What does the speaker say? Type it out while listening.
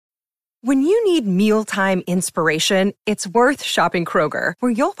When you need mealtime inspiration, it's worth shopping Kroger,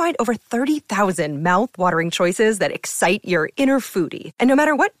 where you'll find over 30,000 mouth-watering choices that excite your inner foodie. And no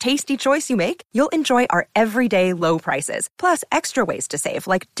matter what tasty choice you make, you'll enjoy our everyday low prices, plus extra ways to save,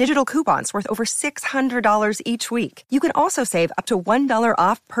 like digital coupons worth over $600 each week. You can also save up to $1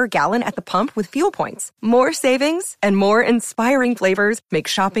 off per gallon at the pump with fuel points. More savings and more inspiring flavors make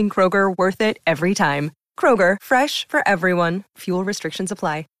shopping Kroger worth it every time. Kroger, fresh for everyone. Fuel restrictions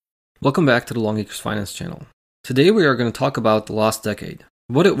apply. Welcome back to the Longacres Finance channel. Today we are going to talk about the lost decade,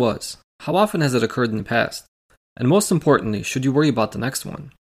 what it was, how often has it occurred in the past, and most importantly, should you worry about the next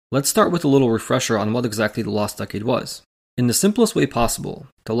one? Let's start with a little refresher on what exactly the lost decade was. In the simplest way possible,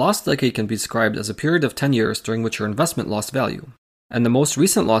 the lost decade can be described as a period of 10 years during which your investment lost value. And the most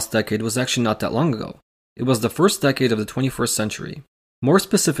recent lost decade was actually not that long ago. It was the first decade of the 21st century. More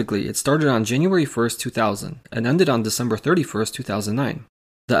specifically, it started on January 1st, 2000 and ended on December 31st, 2009.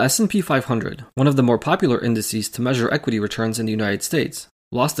 The S&P 500, one of the more popular indices to measure equity returns in the United States,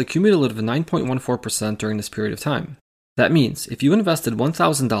 lost a cumulative 9.14% during this period of time. That means, if you invested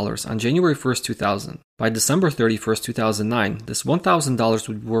 $1,000 on January 1st, 2000, by December 31st, 2009, this $1,000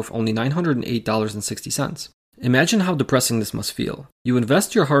 would be worth only $908.60. Imagine how depressing this must feel. You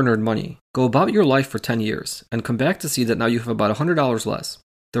invest your hard-earned money, go about your life for 10 years, and come back to see that now you have about $100 less.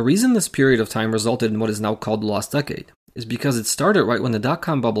 The reason this period of time resulted in what is now called the lost decade is because it started right when the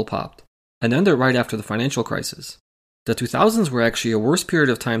dot-com bubble popped, and ended right after the financial crisis. The 2000s were actually a worse period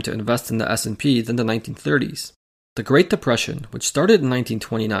of time to invest in the S&P than the 1930s. The Great Depression, which started in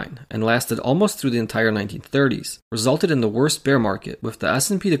 1929 and lasted almost through the entire 1930s, resulted in the worst bear market, with the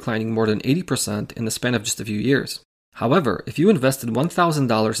S&P declining more than 80% in the span of just a few years. However, if you invested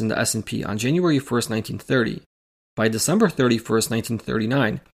 $1,000 in the S&P on January 1st, 1930, by December 31st,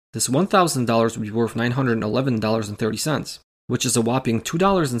 1939, this $1,000 would be worth $911.30, which is a whopping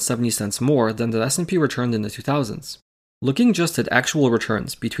 $2.70 more than the S&P returned in the 2000s. Looking just at actual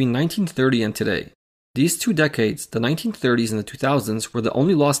returns between 1930 and today, these 2 decades, the 1930s and the 2000s, were the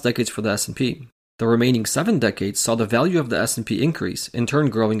only lost decades for the S&P. The remaining 7 decades saw the value of the S&P increase, in turn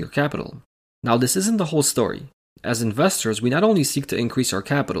growing your capital. Now, this isn't the whole story. As investors, we not only seek to increase our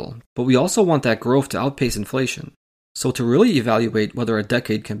capital, but we also want that growth to outpace inflation. So to really evaluate whether a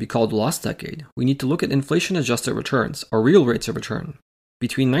decade can be called a lost decade, we need to look at inflation-adjusted returns, or real rates of return.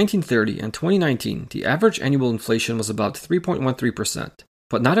 Between 1930 and 2019, the average annual inflation was about 3.13%,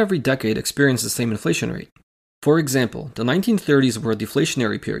 but not every decade experienced the same inflation rate. For example, the 1930s were a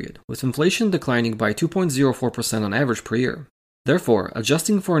deflationary period, with inflation declining by 2.04% on average per year. Therefore,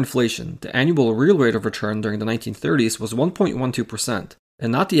 adjusting for inflation, the annual real rate of return during the 1930s was 1.12%,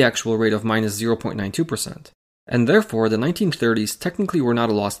 and not the actual rate of minus 0.92%. And therefore, the 1930s technically were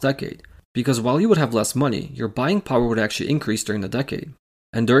not a lost decade, because while you would have less money, your buying power would actually increase during the decade.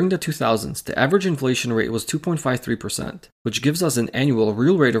 And during the 2000s, the average inflation rate was 2.53%, which gives us an annual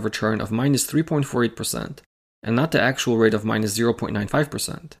real rate of return of minus 3.48%, and not the actual rate of minus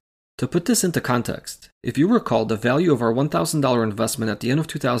 0.95%. To put this into context, if you recall, the value of our $1,000 investment at the end of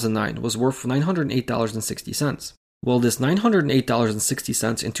 2009 was worth $908.60. Well, this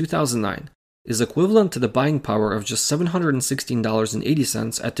 $908.60 in 2009 is equivalent to the buying power of just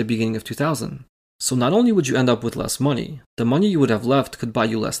 $716.80 at the beginning of 2000. So not only would you end up with less money, the money you would have left could buy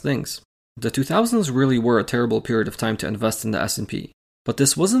you less things. The 2000s really were a terrible period of time to invest in the S&P, but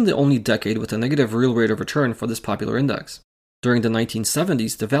this wasn't the only decade with a negative real rate of return for this popular index. During the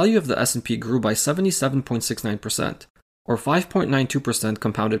 1970s, the value of the S&P grew by 77.69%, or 5.92%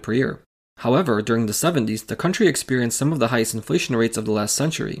 compounded per year. However, during the 70s, the country experienced some of the highest inflation rates of the last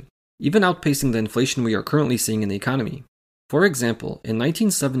century, even outpacing the inflation we are currently seeing in the economy. For example, in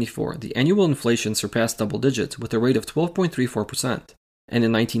 1974, the annual inflation surpassed double digits with a rate of 12.34%, and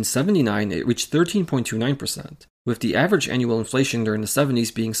in 1979 it reached 13.29%, with the average annual inflation during the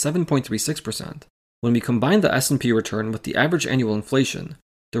 70s being 7.36%. When we combine the S&P return with the average annual inflation,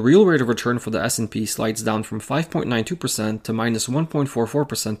 the real rate of return for the S&P slides down from 5.92% to minus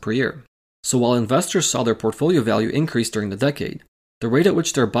 1.44% per year. So while investors saw their portfolio value increase during the decade, the rate at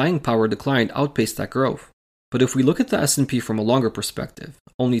which their buying power declined outpaced that growth. But if we look at the S&P from a longer perspective,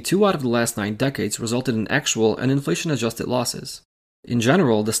 only 2 out of the last 9 decades resulted in actual and inflation-adjusted losses. In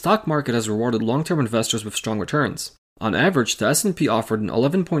general, the stock market has rewarded long-term investors with strong returns. On average, the S&P offered an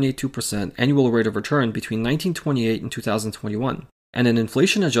 11.82% annual rate of return between 1928 and 2021, and an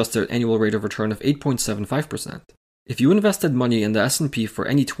inflation-adjusted annual rate of return of 8.75%. If you invested money in the S&P for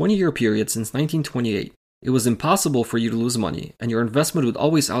any 20-year period since 1928, it was impossible for you to lose money, and your investment would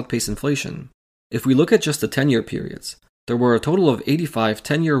always outpace inflation. If we look at just the 10-year periods, there were a total of 85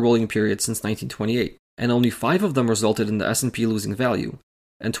 10-year rolling periods since 1928, and only 5 of them resulted in the S&P losing value.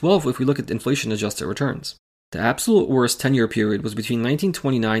 and 12 if we look at inflation-adjusted returns. The absolute worst 10-year period was between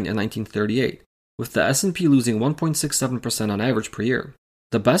 1929 and 1938, with the S&P losing 1.67% on average per year.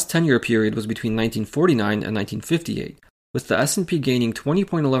 The best 10-year period was between 1949 and 1958, with the S&P gaining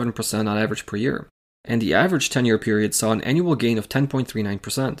 20.11% on average per year, and the average 10-year period saw an annual gain of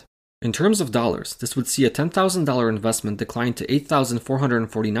 10.39%. In terms of dollars, this would see a $10,000 investment decline to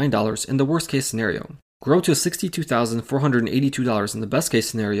 $8,449 in the worst-case scenario, grow to $62,482 in the best-case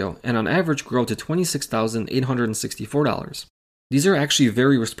scenario, and on average grow to $26,864. These are actually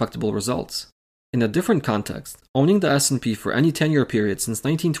very respectable results. In a different context, owning the S&P for any 10-year period since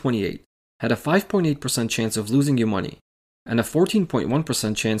 1928 had a 5.8% chance of losing you money, and a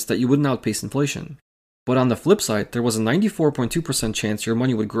 14.1% chance that you wouldn't outpace inflation. But on the flip side, there was a 94.2% chance your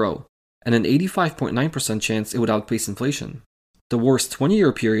money would grow, and an 85.9% chance it would outpace inflation. The worst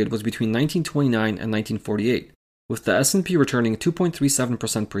 20-year period was between 1929 and 1948, with the S&P returning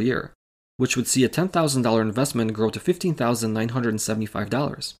 2.37% per year, which would see a $10,000 investment grow to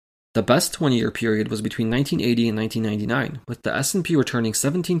 $15,975. The best 20-year period was between 1980 and 1999, with the S&P returning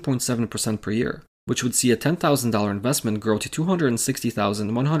 17.7% per year, which would see a $10,000 investment grow to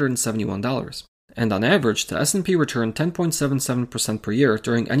 $260,171. And on average, the S&P returned 10.77% per year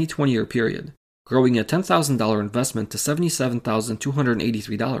during any 20-year period, growing a $10,000 investment to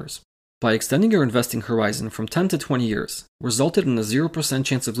 $77,283. By extending your investing horizon from 10 to 20 years, resulted in a 0%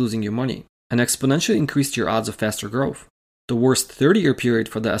 chance of losing your money, and exponentially increased your odds of faster growth. The worst 30-year period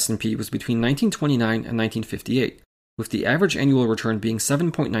for the S&P was between 1929 and 1958, with the average annual return being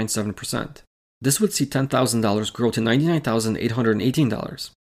 7.97%. This would see $10,000 grow to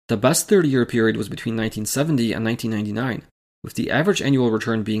 $99,818. The best 30-year period was between 1970 and 1999, with the average annual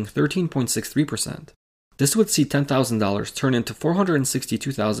return being 13.63%. This would see $10,000 turn into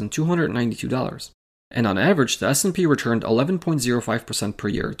 $462,292. And on average, the S&P returned 11.05% per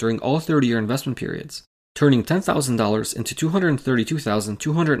year during all 30-year investment periods, turning $10,000 into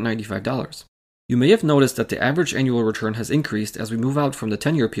 $232,295. You may have noticed that the average annual return has increased as we move out from the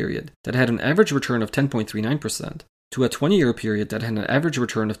 10-year period that had an average return of 10.39% to a 20-year period that had an average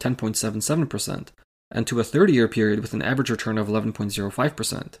return of 10.77%, and to a 30-year period with an average return of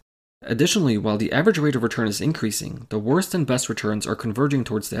 11.05%. Additionally, while the average rate of return is increasing, the worst and best returns are converging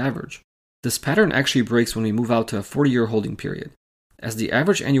towards the average. This pattern actually breaks when we move out to a 40-year holding period, as the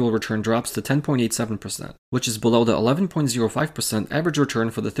average annual return drops to 10.87%, which is below the 11.05% average return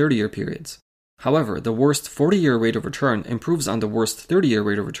for the 30-year periods. However, the worst 40-year rate of return improves on the worst 30-year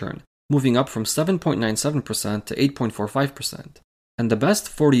rate of return, moving up from 7.97% to 8.45%. And the best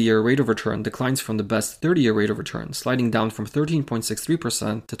 40-year rate of return declines from the best 30-year rate of return, sliding down from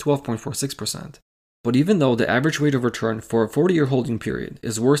 13.63% to 12.46%. But even though the average rate of return for a 40-year holding period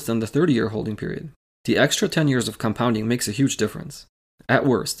is worse than the 30-year holding period, the extra 10 years of compounding makes a huge difference. At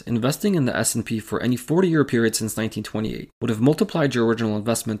worst, investing in the S&P for any 40-year period since 1928 would have multiplied your original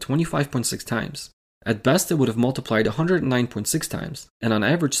investment 25.6 times. At best, it would have multiplied 109.6 times, and on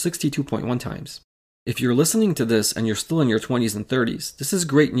average 62.1 times. If you're listening to this and you're still in your 20s and 30s, this is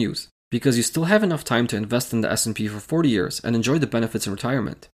great news, because you still have enough time to invest in the S&P for 40 years and enjoy the benefits in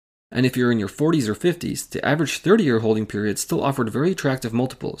retirement. And if you're in your 40s or 50s, the average 30-year holding period still offered very attractive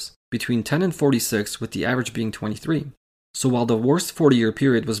multiples, between 10 and 46, with the average being 23. So while the worst 40-year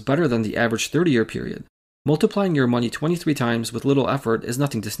period was better than the average 30-year period, multiplying your money 23 times with little effort is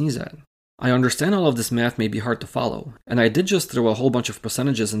nothing to sneeze at. I understand all of this math may be hard to follow, and I did just throw a whole bunch of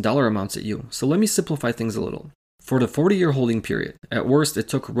percentages and dollar amounts at you, so let me simplify things a little. For the 40-year holding period, at worst it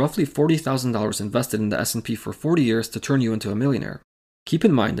took roughly $40,000 invested in the S&P for 40 years to turn you into a millionaire. Keep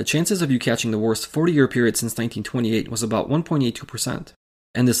in mind, the chances of you catching the worst 40-year period since 1928 was about 1.82%.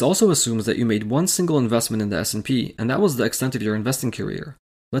 And this also assumes that you made one single investment in the S&P, and that was the extent of your investing career.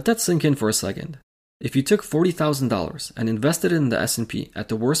 Let that sink in for a second. If you took $40,000 and invested it in the S&P at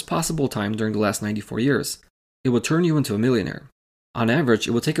the worst possible time during the last 94 years, it would turn you into a millionaire. On average,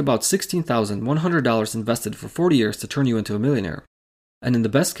 it would take about $16,100 invested for 40 years to turn you into a millionaire. And in the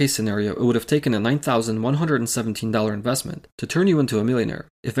best case scenario, it would have taken a $9,117 investment to turn you into a millionaire.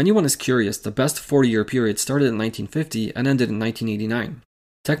 If anyone is curious, the best 40-year period started in 1950 and ended in 1989.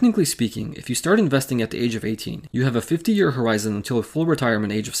 Technically speaking, if you start investing at the age of 18, you have a 50-year horizon until a full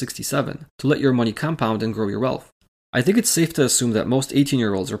retirement age of 67 to let your money compound and grow your wealth. I think it's safe to assume that most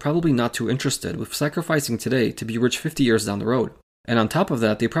 18-year-olds are probably not too interested with sacrificing today to be rich 50 years down the road. And on top of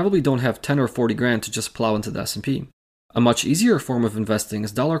that, they probably don't have 10 or 40 grand to just plow into the S&P. A much easier form of investing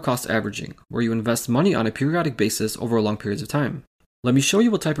is dollar cost averaging, where you invest money on a periodic basis over long periods of time. Let me show you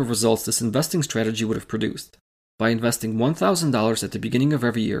what type of results this investing strategy would have produced. By investing $1,000 at the beginning of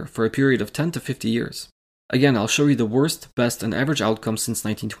every year for a period of 10 to 50 years. Again, I'll show you the worst, best, and average outcomes since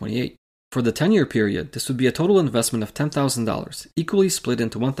 1928. For the 10-year period, this would be a total investment of $10,000, equally split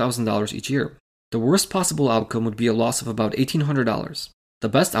into $1,000 each year. The worst possible outcome would be a loss of about $1,800. The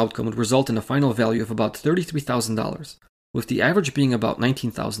best outcome would result in a final value of about $33,000, with the average being about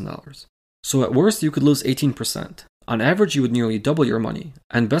 $19,000. So at worst, you could lose 18%. On average, you would nearly double your money,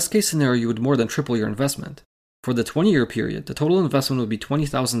 and best case scenario, you would more than triple your investment. For the 20-year period, the total investment would be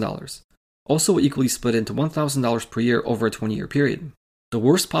 $20,000, also equally split into $1,000 per year over a 20-year period. The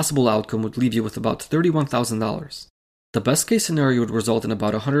worst possible outcome would leave you with about $31,000. The best case scenario would result in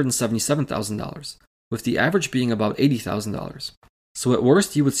about $177,000, with the average being about $80,000. So at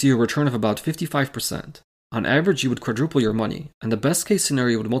worst, you would see a return of about 55%. On average, you would quadruple your money, and the best case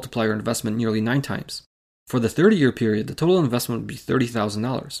scenario would multiply your investment nearly 9 times. For the 30-year period, the total investment would be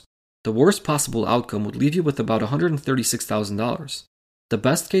 $30,000. The worst possible outcome would leave you with about $136,000. The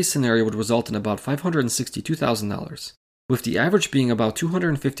best case scenario would result in about $562,000, with the average being about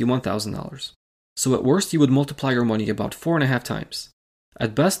 $251,000. So at worst, you would multiply your money about 4.5 times.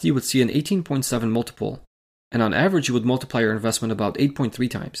 At best, you would see an 18.7 multiple, and on average, you would multiply your investment about 8.3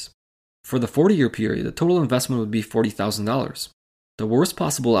 times. For the 40-year period, the total investment would be $40,000. The worst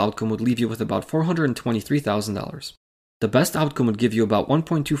possible outcome would leave you with about $423,000. The best outcome would give you about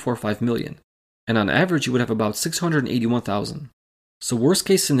 $1.245 million, and on average, you would have about $681,000. So worst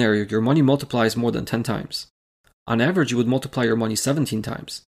case scenario, your money multiplies more than 10 times. On average, you would multiply your money 17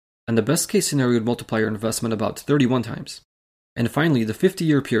 times, and the best case scenario would multiply your investment about 31 times. And finally, the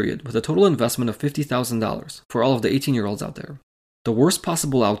 50-year period with a total investment of $50,000 for all of the 18-year-olds out there. The worst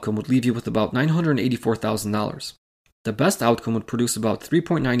possible outcome would leave you with about $984,000. The best outcome would produce about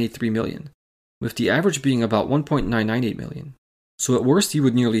 $3.983 million, with the average being about $1.998 million. So at worst, you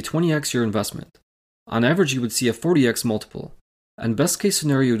would nearly 20x your investment. On average, you would see a 40x multiple, and best case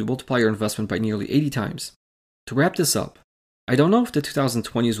scenario, you would multiply your investment by nearly 80 times. To wrap this up, I don't know if the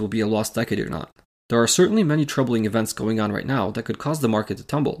 2020s will be a lost decade or not. There are certainly many troubling events going on right now that could cause the market to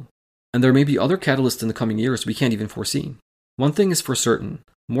tumble, and there may be other catalysts in the coming years we can't even foresee. One thing is for certain,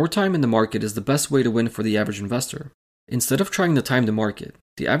 more time in the market is the best way to win for the average investor. Instead of trying to time the market,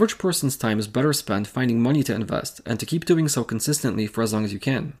 the average person's time is better spent finding money to invest and to keep doing so consistently for as long as you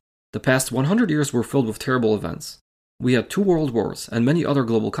can. The past 100 years were filled with terrible events. We had 2 world wars and many other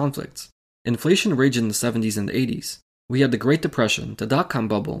global conflicts. Inflation raged in the 70s and the 80s. We had the Great Depression, the dot-com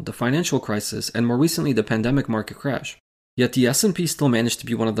bubble, the financial crisis, and more recently the pandemic market crash. Yet the S&P still managed to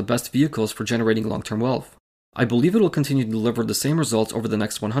be one of the best vehicles for generating long-term wealth. I believe it will continue to deliver the same results over the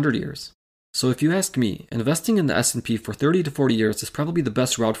next 100 years. So if you ask me, investing in the S&P for 30 to 40 years is probably the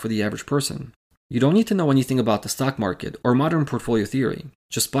best route for the average person. You don't need to know anything about the stock market or modern portfolio theory.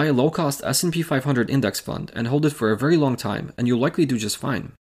 Just buy a low-cost S&P 500 index fund and hold it for a very long time and you'll likely do just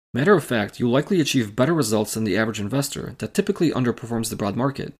fine. Matter of fact, you'll likely achieve better results than the average investor that typically underperforms the broad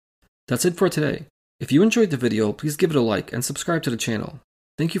market. That's it for today. If you enjoyed the video, please give it a like and subscribe to the channel.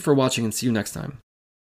 Thank you for watching and see you next time.